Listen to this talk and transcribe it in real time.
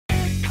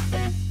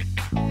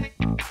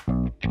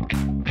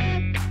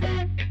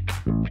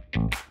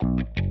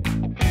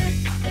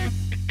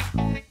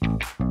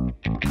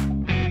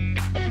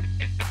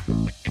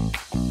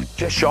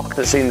Just shocked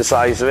at seeing the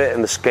size of it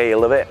and the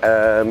scale of it.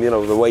 You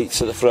know, the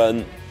weights at the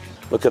front.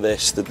 Look at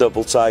this, the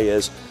double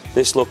tyres.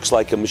 This looks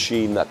like a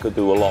machine that could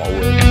do a lot of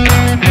work.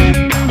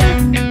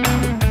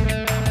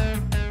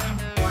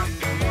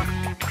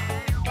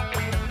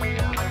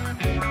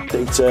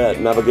 Data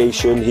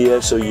navigation here,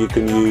 so you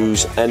can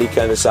use any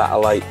kind of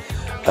satellite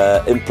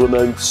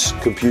implements,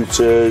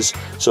 computers,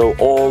 so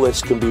all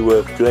this can be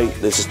worked great.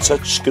 There's a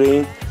touch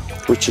screen,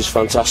 which is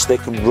fantastic,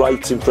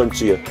 right in front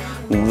of you.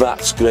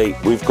 That's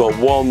great. We've got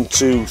 1,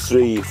 2,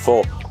 3,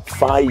 4,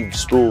 5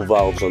 spool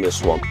valves on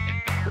this one.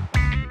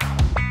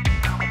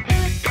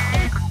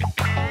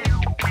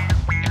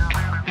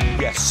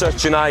 Yes,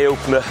 such an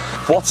eye-opener.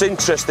 What's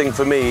interesting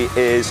for me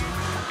is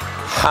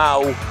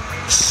how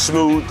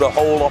smooth the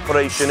whole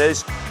operation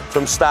is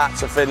from start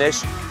to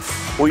finish.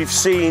 We've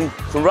seen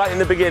from right in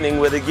the beginning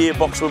where the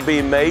gearbox was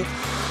being made.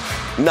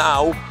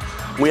 Now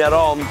we are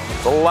on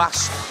the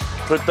last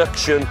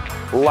production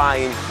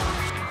line.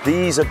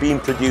 These are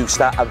being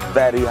produced at a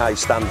very high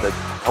standard,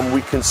 and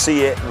we can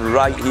see it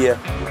right here.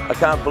 I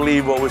can't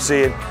believe what we're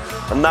seeing.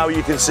 And now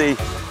you can see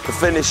the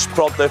finished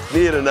product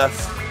near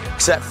enough,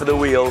 except for the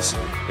wheels,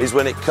 is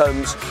when it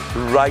comes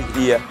right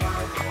here.